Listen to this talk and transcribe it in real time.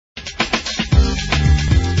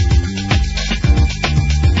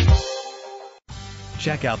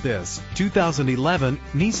Check out this 2011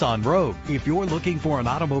 Nissan Rogue. If you're looking for an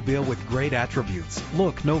automobile with great attributes,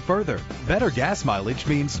 look no further. Better gas mileage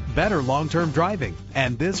means better long-term driving,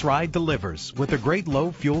 and this ride delivers with a great low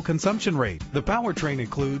fuel consumption rate. The powertrain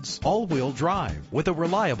includes all-wheel drive with a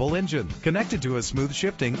reliable engine connected to a smooth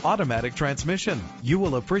shifting automatic transmission. You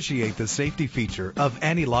will appreciate the safety feature of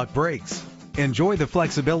anti-lock brakes. Enjoy the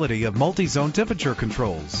flexibility of multi-zone temperature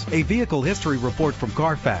controls. A vehicle history report from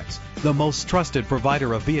Carfax, the most trusted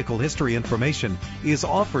provider of vehicle history information, is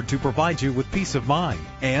offered to provide you with peace of mind.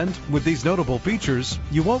 And with these notable features,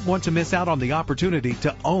 you won't want to miss out on the opportunity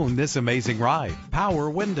to own this amazing ride. Power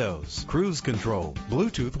windows, cruise control,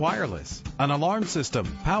 Bluetooth wireless, an alarm system,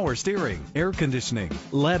 power steering, air conditioning.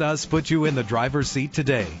 Let us put you in the driver's seat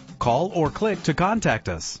today. Call or click to contact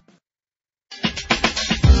us.